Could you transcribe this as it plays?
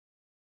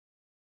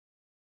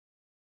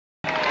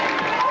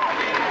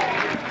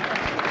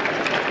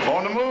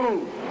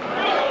Who?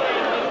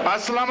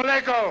 Assalamu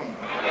alaikum.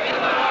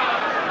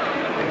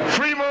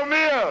 Free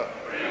Mumia.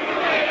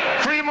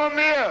 Free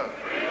Mumia.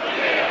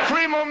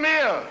 Free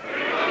Mumia.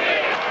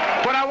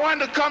 But I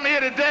wanted to come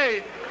here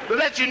today to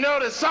let you know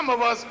that some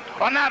of us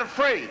are not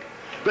afraid.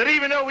 That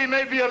even though we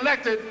may be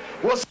elected,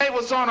 we'll say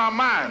what's on our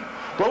mind.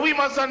 But we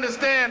must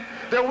understand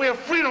that we're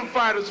freedom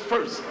fighters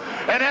first,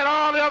 and then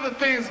all the other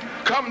things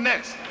come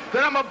next.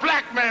 That I'm a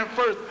black man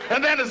first,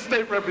 and then a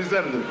state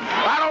representative.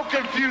 I don't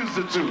confuse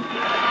the two.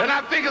 And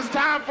I think it's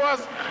time for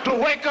us to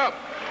wake up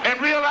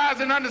and realize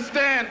and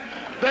understand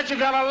that you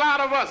got a lot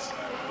of us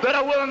that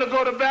are willing to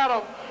go to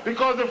battle,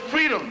 because the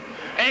freedom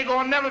ain't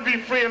gonna never be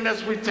free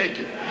unless we take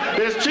it.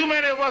 There's too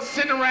many of us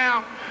sitting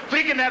around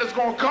thinking that it's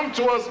gonna come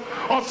to us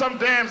on some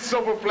damn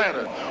silver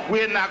platter.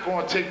 We're not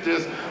gonna take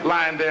this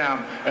lying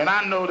down. And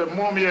I know that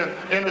Mumia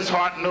in his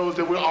heart knows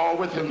that we're all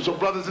with him. So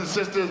brothers and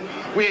sisters,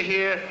 we're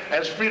here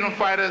as freedom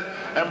fighters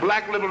and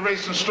black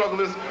liberation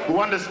strugglers who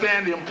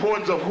understand the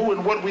importance of who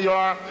and what we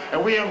are,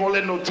 and we ain't gonna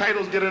let no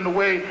titles get in the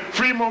way.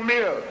 Free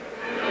Mumia.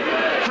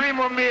 Free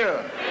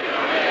Mumia.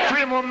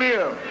 Free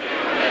Mumia.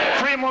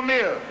 Free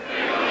Mumia.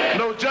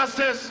 No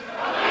justice.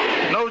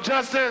 No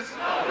justice.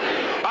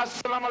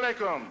 Assalamu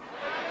alaikum.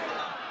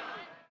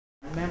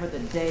 Remember the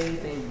day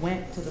they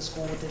went to the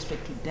school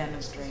district to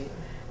demonstrate,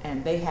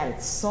 and they had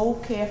it so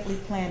carefully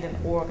planned and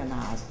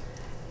organized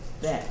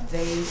that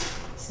they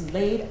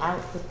laid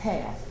out the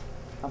path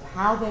of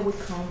how they would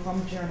come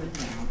from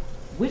Germantown,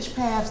 which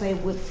paths they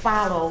would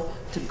follow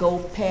to go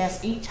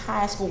past each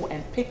high school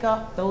and pick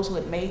up those who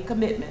had made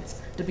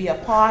commitments to be a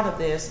part of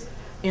this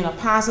in a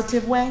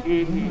positive way,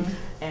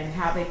 and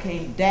how they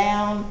came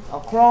down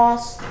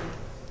across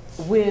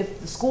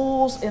with the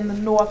schools in the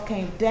north,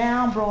 came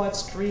down Broad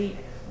Street,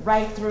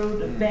 right through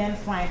to Ben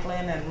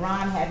Franklin, and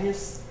Ron had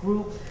his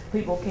group.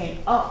 People came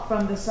up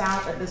from the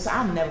south,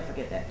 I'll never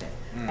forget that day,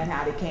 and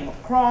how they came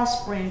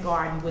across Spring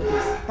Garden with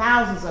these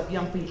thousands of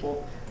young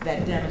people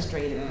that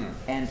demonstrated,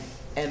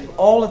 and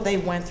all that they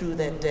went through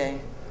that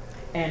day,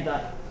 and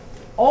the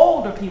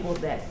older people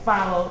that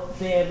followed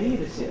their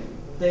leadership,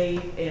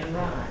 Dave and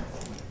Ron.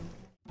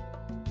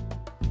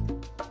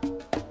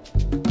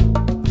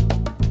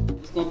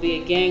 It's going to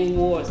be a gang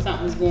war, or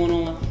something was going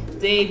on,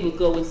 Dave would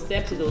go and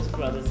step to those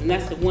brothers. And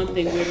that's the one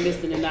thing we're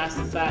missing in our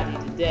society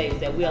today, is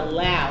that we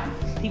allow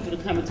people to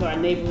come into our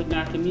neighborhood and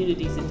our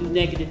communities and do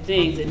negative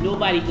things, and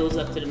nobody goes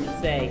up to them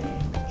and say,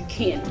 you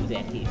can't do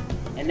that here.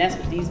 And that's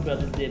what these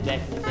brothers did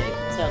back in the day.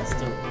 Tell the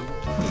story.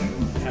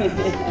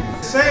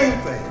 Same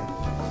thing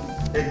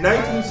in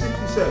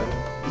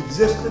 1967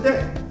 exists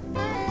today.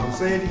 I'm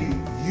saying to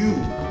you,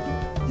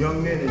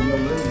 young men and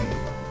young ladies,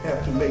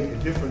 have to make a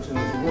difference in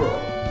this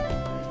world.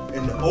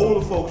 And the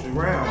older folks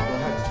around will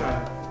have to try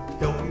to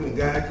help you and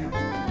guide you.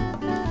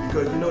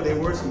 Because you know there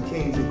were some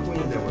kings and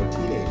queens that were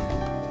teenagers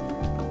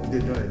who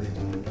didn't know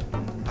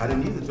anything. I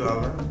didn't either till I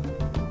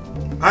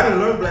learned. I didn't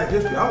learn black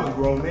history, I was a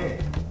grown man.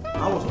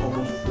 I was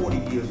almost 40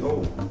 years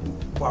old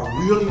before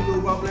I really knew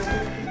about black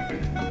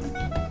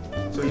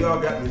history. So y'all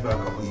got me about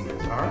a couple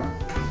years, all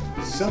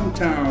right?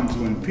 Sometimes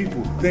when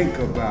people think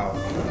about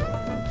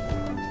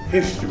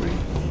history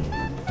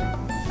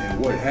and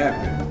what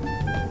happened,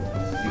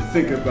 you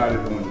think about it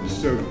on the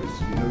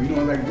surface. You know, you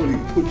don't like really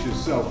put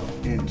yourself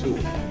into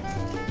it.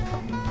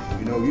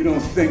 You know, you don't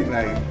think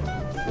like,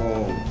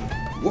 well,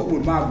 what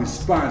would my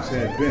response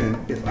have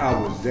been if I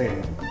was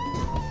there?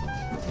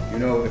 You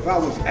know, if I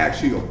was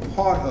actually a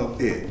part of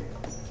it,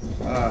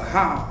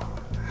 how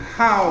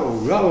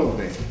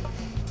relevant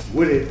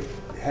would it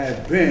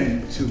have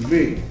been to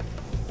me?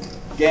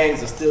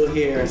 Gangs are still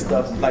here and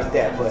stuff like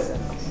that, but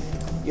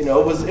you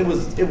know, it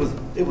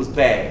was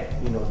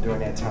bad, you know, during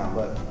that time.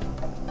 But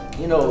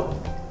you know,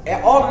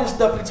 all of this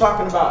stuff we're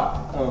talking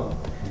about,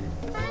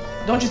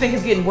 Don't you think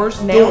it's getting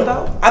worse now,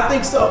 though? I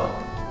think so.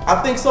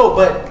 I think so,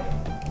 but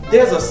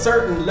there's a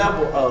certain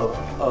level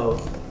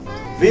of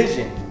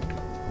vision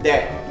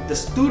that the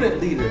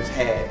student leaders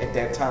had at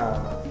that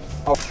time.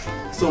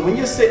 So when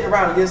you're sitting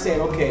around and you're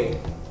saying, okay,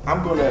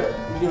 I'm gonna,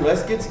 you know,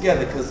 let's get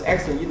together, because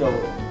actually, you know,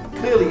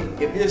 clearly,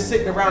 if you're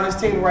sitting around this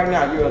table right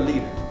now, you're a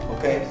leader,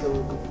 okay?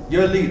 Absolutely.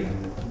 You're a leader.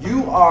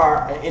 You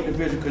are an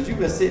individual, because you've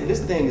been sitting, this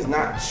thing is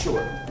not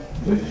short.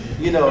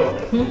 You know,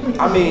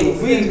 I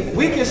mean,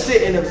 we can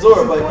sit and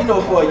absorb, but you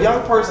know, for a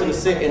young person to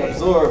sit and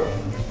absorb,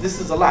 this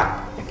is a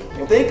lot.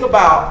 And think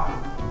about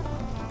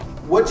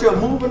what you're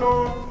moving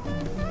on.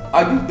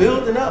 Are you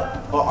building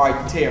up or are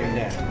you tearing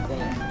down?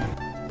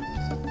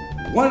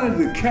 One of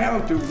the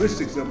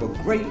characteristics of a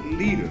great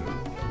leader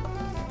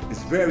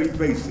is very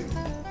basic.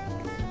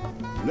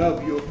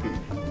 Love your people.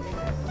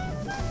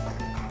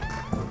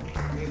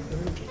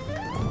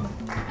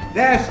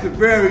 That's the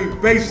very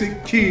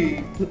basic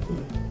key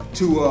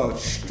to a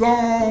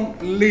strong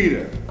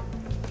leader.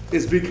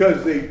 It's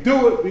because they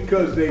do it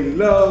because they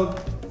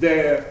love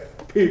their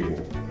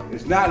people.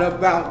 It's not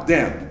about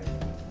them.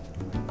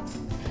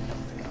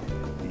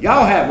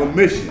 Y'all have a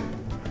mission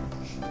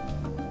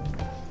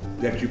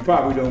that you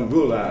probably don't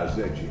realize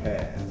that you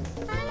have.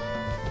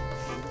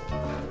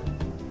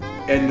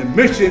 And the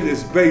mission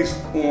is based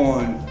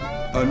on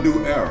a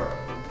new era.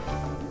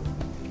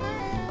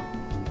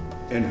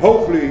 And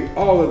hopefully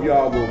all of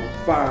y'all will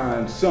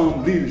find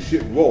some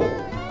leadership role,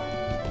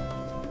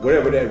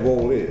 whatever that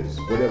role is,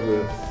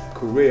 whatever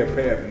career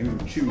path you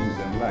choose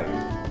in life.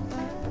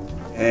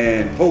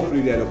 And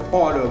hopefully that a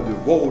part of the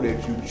role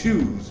that you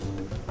choose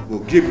will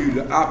give you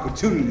the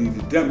opportunity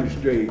to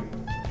demonstrate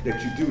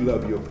that you do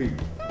love your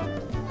people.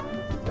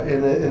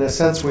 In a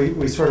sense,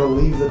 we sort of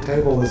leave the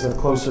table as a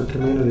closer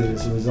community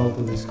as a result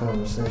of these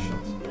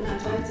conversations. And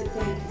I'd like to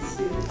thank the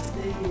students.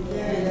 Thank you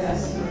very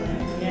much.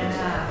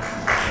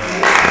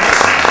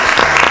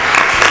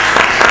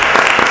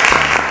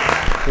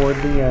 Toward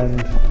the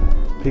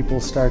end, people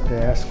start to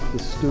ask the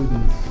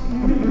students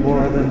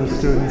more than the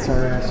students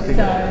are asking.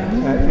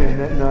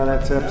 No,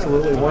 that's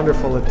absolutely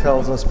wonderful. It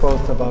tells us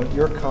both about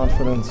your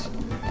confidence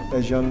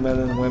as young men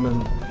and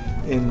women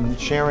in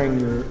sharing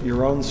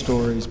your own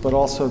stories, but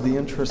also the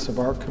interests of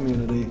our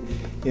community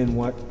in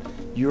what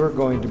you're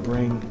going to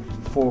bring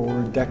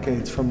forward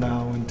decades from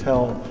now and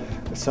tell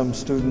some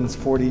students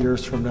 40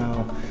 years from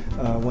now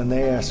when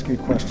they ask you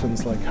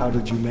questions like, how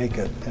did you make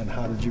it and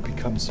how did you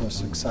become so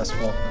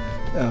successful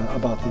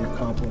about the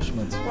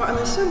accomplishments. Well, and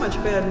there's so much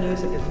bad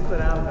news that gets put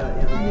out about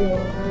you,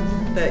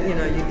 that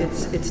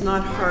it's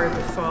not hard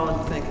to fall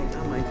into thinking,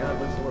 oh my God,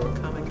 what's the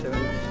world coming to?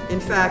 And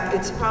in fact,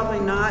 it's probably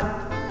not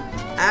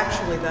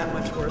actually that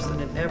much worse than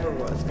it ever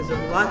was, because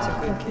there are lots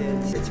of good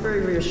kids. It's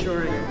very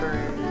reassuring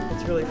and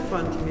it's really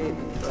fun to meet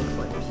folks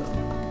like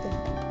yourself.